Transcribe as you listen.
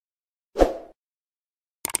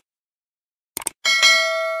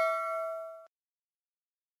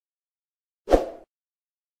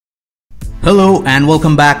Hello and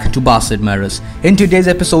welcome back to Barca Matters. In today's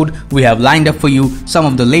episode, we have lined up for you some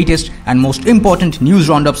of the latest and most important news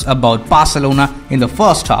roundups about Barcelona in the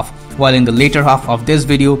first half, while in the later half of this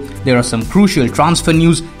video, there are some crucial transfer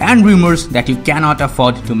news and rumors that you cannot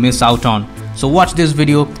afford to miss out on. So watch this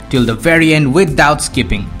video till the very end without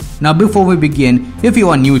skipping. Now before we begin, if you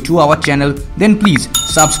are new to our channel, then please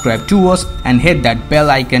subscribe to us and hit that bell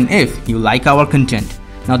icon if you like our content.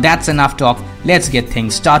 Now that's enough talk, let's get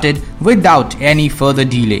things started without any further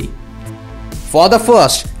delay. For the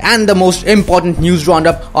first and the most important news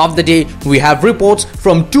roundup of the day, we have reports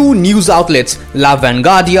from two news outlets, La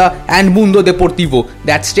Vanguardia and Mundo Deportivo,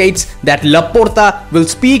 that states that Laporta will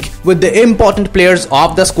speak with the important players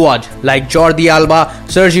of the squad like Jordi Alba,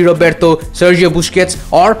 Sergi Roberto, Sergio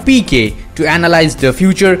Busquets or Pique to analyze the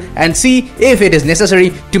future and see if it is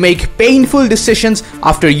necessary to make painful decisions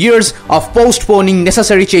after years of postponing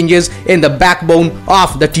necessary changes in the backbone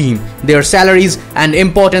of the team. Their salaries and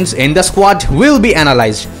importance in the squad will be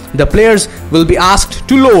analyzed. The players will be asked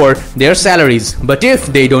to lower their salaries, but if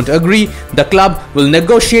they don't agree, the club will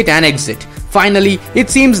negotiate an exit. Finally, it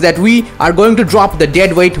seems that we are going to drop the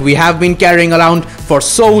dead weight we have been carrying around for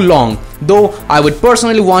so long. Though I would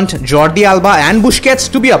personally want Jordi Alba and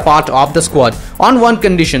Busquets to be a part of the squad, on one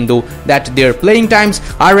condition though, that their playing times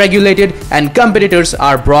are regulated and competitors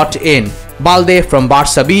are brought in. Balde from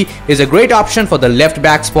Barca B is a great option for the left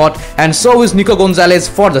back spot, and so is Nico Gonzalez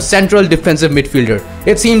for the central defensive midfielder.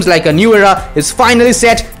 It seems like a new era is finally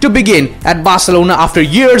set to begin at Barcelona after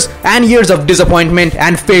years and years of disappointment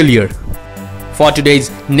and failure. For today's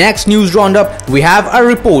next news roundup, we have a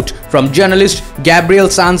report from journalist Gabriel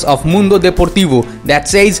Sanz of Mundo Deportivo that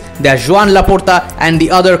says that Joan Laporta and the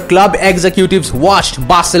other club executives watched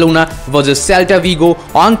Barcelona vs Celta Vigo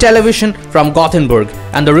on television from Gothenburg,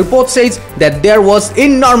 and the report says that there was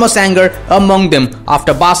enormous anger among them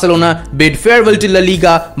after Barcelona bid farewell to La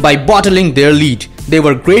Liga by bottling their lead. They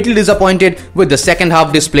were greatly disappointed with the second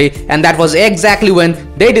half display, and that was exactly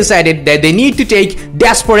when they decided that they need to take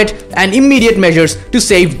desperate and immediate measures to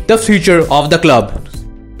save the future of the club.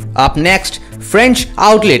 Up next, French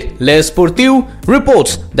outlet Le Sportif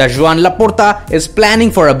reports that Joan Laporta is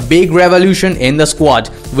planning for a big revolution in the squad.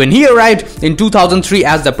 When he arrived in 2003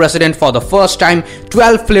 as the president for the first time,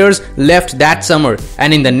 12 players left that summer,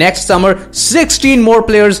 and in the next summer, 16 more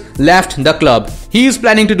players left the club. He is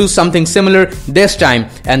planning to do something similar this time,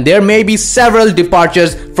 and there may be several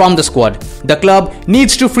departures from the squad. The club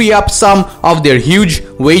needs to free up some of their huge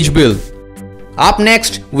wage bill. Up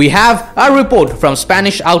next, we have a report from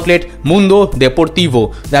Spanish outlet Mundo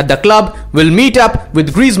Deportivo that the club will meet up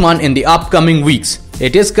with Griezmann in the upcoming weeks.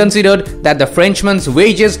 It is considered that the Frenchman's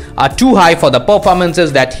wages are too high for the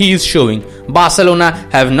performances that he is showing. Barcelona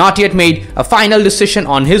have not yet made a final decision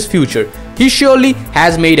on his future. He surely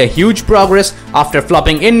has made a huge progress after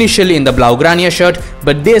flopping initially in the Blaugrana shirt,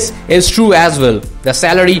 but this is true as well. The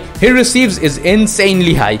salary he receives is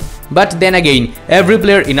insanely high. But then again, every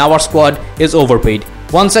player in our squad is overpaid.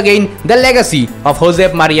 Once again, the legacy of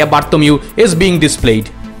Josep Maria Bartomeu is being displayed.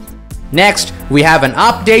 Next, we have an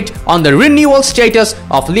update on the renewal status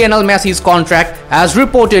of Lionel Messi's contract as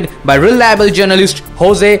reported by reliable journalist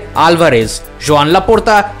Jose Alvarez. Joan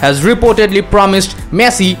Laporta has reportedly promised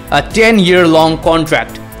Messi a 10-year-long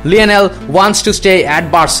contract. Lionel wants to stay at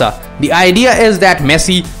Barca. The idea is that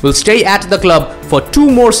Messi will stay at the club for 2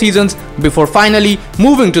 more seasons before finally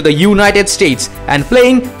moving to the United States and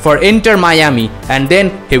playing for Inter Miami, and then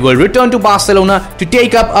he will return to Barcelona to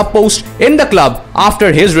take up a post in the club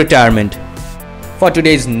after his retirement. For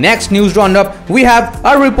today's next news roundup, we have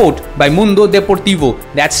a report by Mundo Deportivo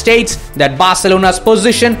that states that Barcelona's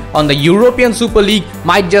position on the European Super League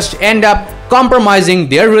might just end up compromising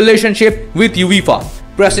their relationship with UEFA.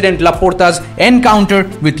 President Laporta's encounter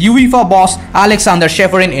with UEFA boss Alexander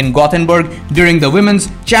Ceferin in Gothenburg during the Women's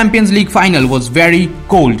Champions League final was very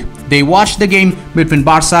cold. They watched the game between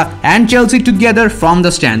Barca and Chelsea together from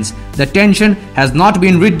the stands. The tension has not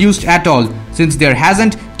been reduced at all since there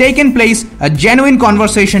hasn't taken place a genuine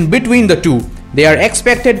conversation between the two. They are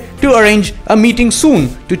expected to arrange a meeting soon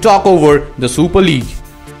to talk over the Super League.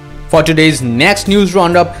 For today's next news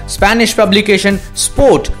roundup, Spanish publication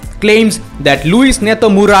Sport claims that Luis Neto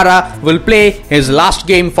Murara will play his last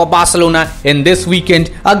game for Barcelona in this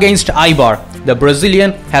weekend against Eibar. The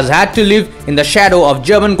Brazilian has had to live in the shadow of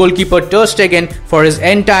German goalkeeper Ter Stegen for his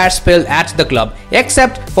entire spell at the club,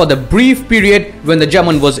 except for the brief period when the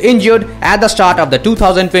German was injured at the start of the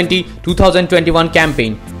 2020-2021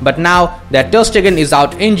 campaign. But now that Ter Stegen is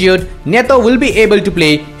out injured, Neto will be able to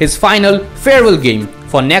play his final farewell game.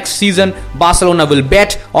 For next season, Barcelona will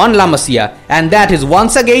bet on La Masia, and that is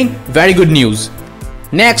once again very good news.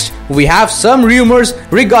 Next, we have some rumors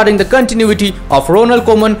regarding the continuity of Ronald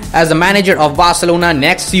Koeman as the manager of Barcelona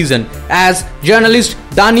next season, as journalist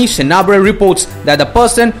Dani Senabre reports that the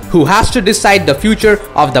person who has to decide the future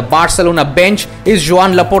of the Barcelona bench is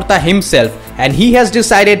Joan Laporta himself, and he has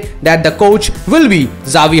decided that the coach will be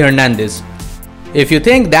Xavi Hernandez. If you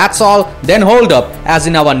think that's all, then hold up, as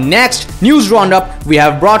in our next news roundup, we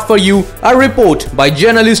have brought for you a report by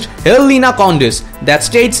journalist Helena Condes that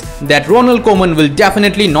states that Ronald Koeman will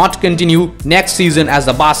definitely not continue next season as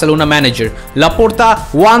the Barcelona manager.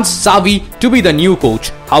 Laporta wants Xavi to be the new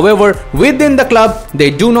coach. However, within the club,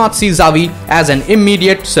 they do not see Xavi as an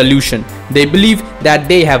immediate solution. They believe that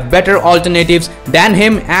they have better alternatives than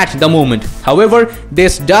him at the moment. However,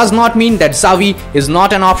 this does not mean that Xavi is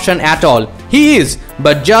not an option at all. He is,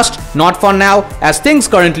 but just not for now as things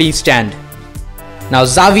currently stand. Now,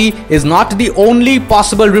 Xavi is not the only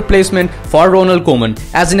possible replacement for Ronald Koeman,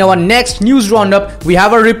 as in our next news roundup, we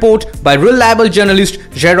have a report by reliable journalist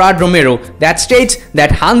Gerard Romero that states that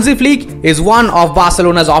Hansi Flick is one of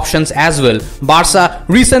Barcelona's options as well. Barca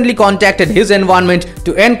recently contacted his environment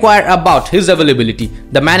to inquire about his availability.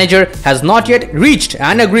 The manager has not yet reached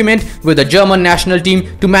an agreement with the German national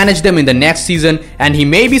team to manage them in the next season, and he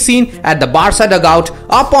may be seen at the Barca dugout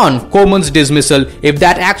upon Koeman's dismissal if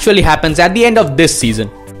that actually happens at the end of this season.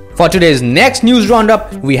 For today's next news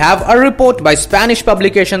roundup, we have a report by Spanish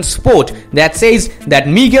publication Sport that says that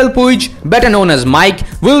Miguel Puig, better known as Mike,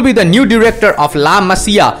 will be the new director of La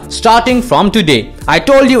Masia starting from today. I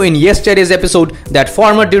told you in yesterday's episode that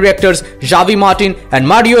former directors Xavi Martin and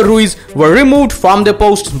Mario Ruiz were removed from their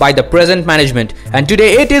posts by the present management, and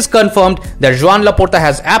today it is confirmed that Joan Laporta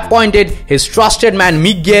has appointed his trusted man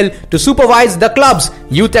Miguel to supervise the club's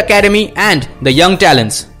youth academy and the young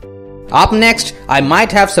talents. Up next, I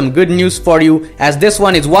might have some good news for you, as this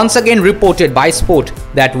one is once again reported by Sport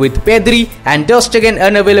that with Pedri and Ter Stegen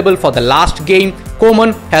unavailable for the last game,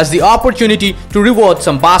 Koeman has the opportunity to reward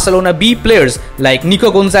some Barcelona B players like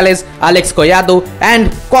Nico Gonzalez, Alex Collado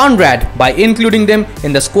and Conrad by including them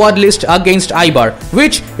in the squad list against Eibar,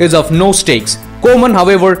 which is of no stakes. Koeman,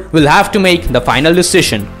 however, will have to make the final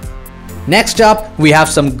decision. Next up, we have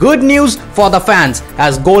some good news for the fans,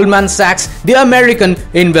 as Goldman Sachs, the American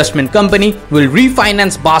investment company, will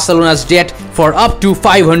refinance Barcelona's debt for up to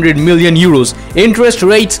 500 million euros. Interest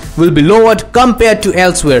rates will be lowered compared to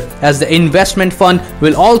elsewhere, as the investment fund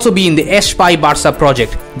will also be in the Espai Barça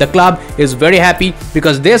project. The club is very happy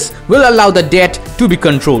because this will allow the debt to be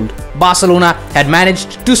controlled. Barcelona had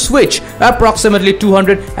managed to switch approximately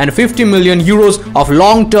 250 million euros of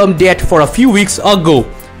long-term debt for a few weeks ago.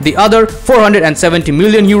 The other 470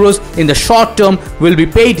 million euros in the short term will be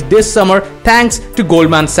paid this summer thanks to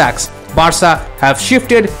Goldman Sachs. Barca have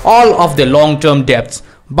shifted all of their long-term debts.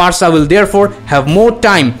 Barca will therefore have more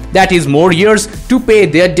time, that is more years, to pay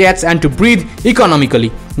their debts and to breathe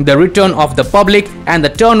economically. The return of the public and the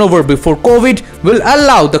turnover before COVID will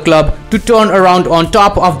allow the club to turn around on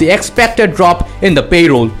top of the expected drop in the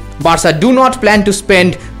payroll. Barca do not plan to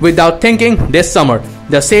spend without thinking this summer.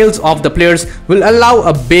 The sales of the players will allow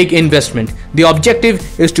a big investment. The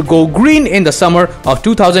objective is to go green in the summer of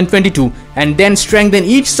 2022 and then strengthen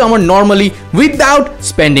each summer normally without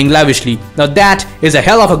spending lavishly. Now that is a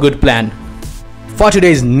hell of a good plan. For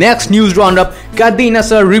today's next news roundup, Cadena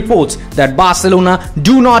Ser reports that Barcelona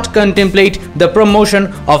do not contemplate the promotion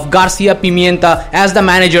of Garcia Pimienta as the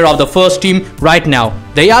manager of the first team right now.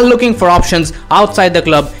 They are looking for options outside the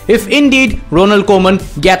club if indeed Ronald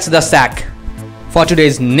Koeman gets the sack. For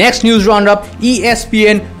today's next news roundup,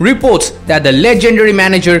 ESPN reports that the legendary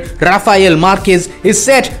manager Rafael Marquez is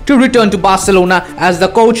set to return to Barcelona as the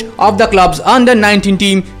coach of the club's under-19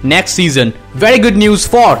 team next season. Very good news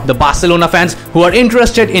for the Barcelona fans who are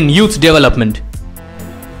interested in youth development.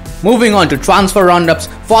 Moving on to transfer roundups,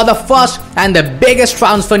 for the first and the biggest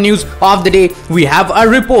transfer news of the day, we have a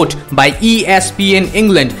report by ESPN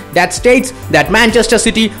England that states that Manchester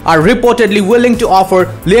City are reportedly willing to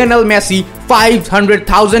offer Lionel Messi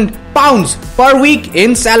 £500,000 per week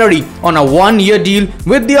in salary on a one-year deal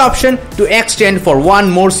with the option to extend for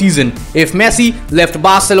one more season. If Messi left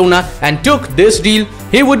Barcelona and took this deal,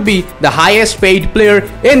 he would be the highest paid player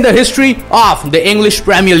in the history of the English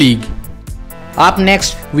Premier League. Up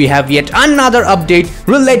next, we have yet another update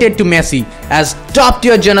related to Messi, as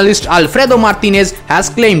top-tier journalist Alfredo Martinez has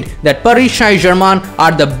claimed that Paris Saint-Germain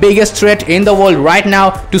are the biggest threat in the world right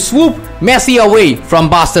now to swoop Messi away from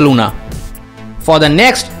Barcelona. For the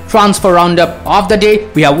next transfer roundup of the day,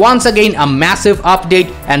 we have once again a massive update,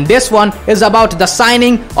 and this one is about the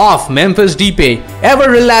signing of Memphis Depay. Ever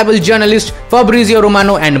reliable journalist Fabrizio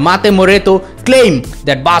Romano and Mate Moreto claim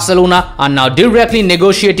that Barcelona are now directly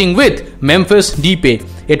negotiating with Memphis Depay.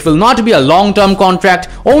 It will not be a long-term contract,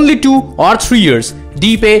 only 2 or 3 years.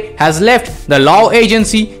 Depay has left the law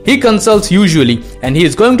agency he consults usually, and he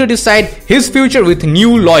is going to decide his future with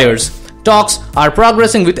new lawyers. Talks are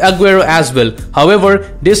progressing with Aguero as well.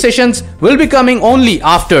 However, decisions will be coming only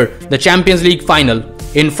after the Champions League final.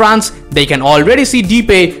 In France, they can already see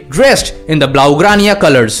Depay dressed in the Blaugrana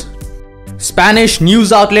colors. Spanish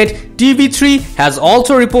news outlet TV3 has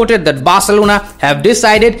also reported that Barcelona have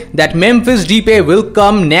decided that Memphis Depay will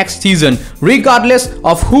come next season, regardless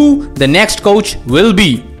of who the next coach will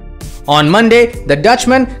be. On Monday, the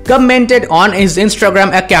Dutchman commented on his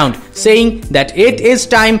Instagram account saying that it is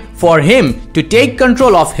time for him to take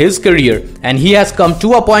control of his career, and he has come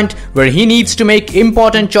to a point where he needs to make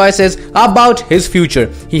important choices about his future.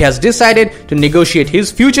 He has decided to negotiate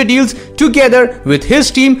his future deals together with his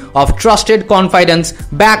team of trusted confidants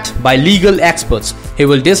backed by legal experts. He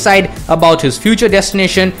will decide about his future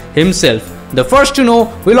destination himself. The first to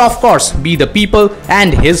know will of course be the people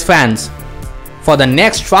and his fans. For the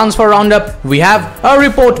next transfer roundup, we have a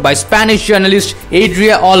report by Spanish journalist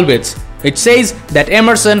Adrià Alves. It says that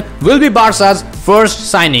Emerson will be Barca's first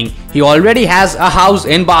signing. He already has a house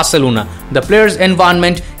in Barcelona. The player's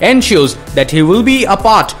environment ensures that he will be a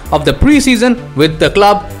part of the pre-season with the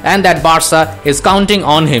club and that Barca is counting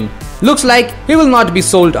on him. Looks like he will not be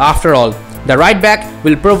sold after all. The right back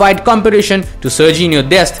will provide competition to Serginho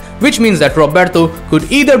Dest, which means that Roberto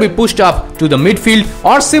could either be pushed up to the midfield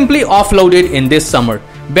or simply offloaded in this summer.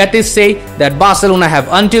 Betis say that Barcelona have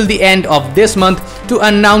until the end of this month to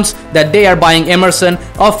announce that they are buying Emerson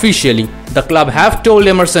officially. The club have told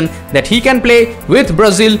Emerson that he can play with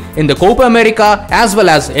Brazil in the Copa America as well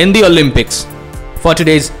as in the Olympics. For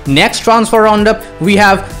today's next transfer roundup, we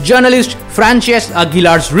have journalist Francesc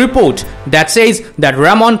Aguilar's report that says that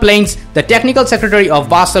Ramon Planes, the technical secretary of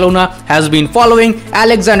Barcelona, has been following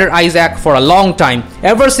Alexander Isak for a long time,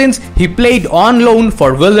 ever since he played on loan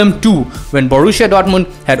for Willem II when Borussia Dortmund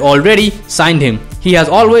had already signed him. He has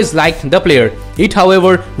always liked the player. It,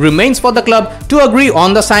 however, remains for the club to agree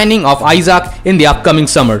on the signing of Isak in the upcoming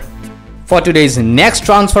summer. For today's next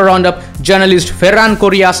transfer roundup, journalist Ferran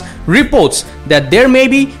Corrias reports that there may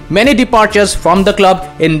be many departures from the club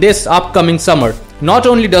in this upcoming summer. Not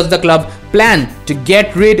only does the club plan to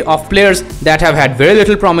get rid of players that have had very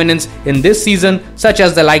little prominence in this season, such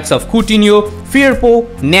as the likes of Coutinho, Firpo,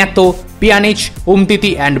 Neto, Pjanic,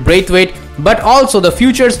 Umtiti and Braithwaite, but also the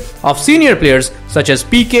futures of senior players such as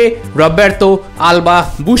Pique, Roberto, Alba,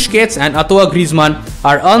 Busquets and Griezmann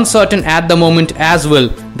are uncertain at the moment as well.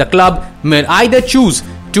 The club may either choose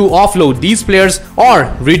to offload these players or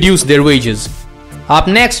reduce their wages. Up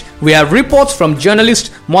next, we have reports from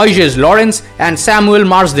journalists Moises Lawrence and Samuel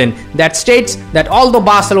Marsden that states that although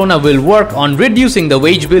Barcelona will work on reducing the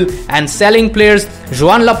wage bill and selling players,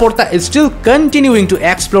 Joan Laporta is still continuing to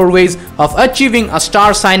explore ways of achieving a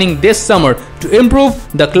star signing this summer to improve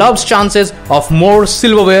the club's chances of more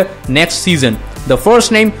silverware next season. The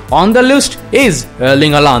first name on the list is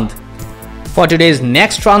Erling Haaland. For today's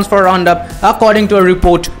next transfer roundup, according to a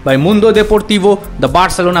report by Mundo Deportivo, the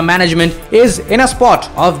Barcelona management is in a spot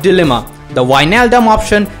of dilemma. The Wjnaldum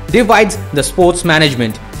option divides the sports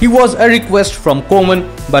management. He was a request from Koeman,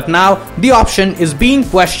 but now the option is being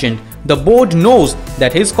questioned. The board knows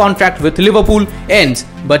that his contract with Liverpool ends,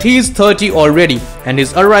 but he is 30 already, and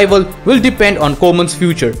his arrival will depend on Koeman's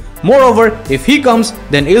future. Moreover, if he comes,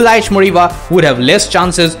 then Ilaix Moriba would have less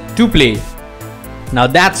chances to play. Now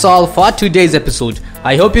that's all for today's episode.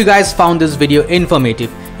 I hope you guys found this video informative.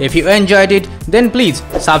 If you enjoyed it, then please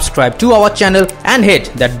subscribe to our channel and hit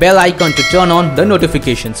that bell icon to turn on the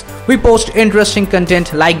notifications. We post interesting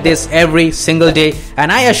content like this every single day,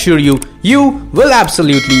 and I assure you, you will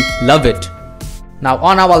absolutely love it. Now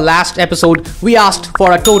on our last episode, we asked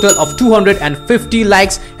for a total of 250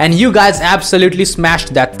 likes and you guys absolutely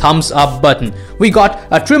smashed that thumbs up button. We got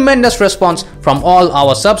a tremendous response from all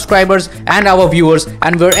our subscribers and our viewers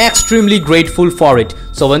and we're extremely grateful for it.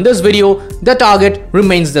 So in this video, the target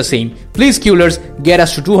remains the same. Please Qlers, get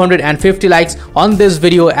us to 250 likes on this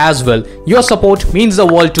video as well. Your support means the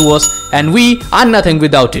world to us and we are nothing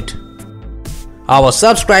without it. Our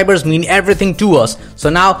subscribers mean everything to us, so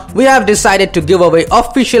now we have decided to give away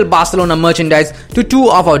official Barcelona merchandise to 2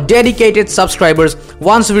 of our dedicated subscribers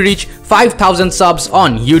once we reach 5,000 subs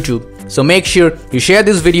on YouTube. So make sure you share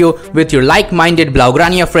this video with your like-minded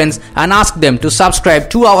Blaugrana friends and ask them to subscribe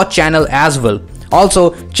to our channel as well.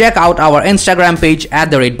 Also, check out our Instagram page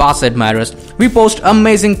 @BarcaAdmirers. We post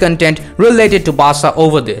amazing content related to Barca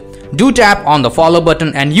over there. Do tap on the follow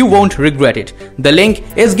button and you won't regret it. The link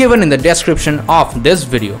is given in the description of this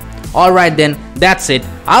video. Alright then, that's it.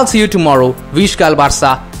 I'll see you tomorrow. Visca al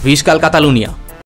Barça, Visca al Catalunya.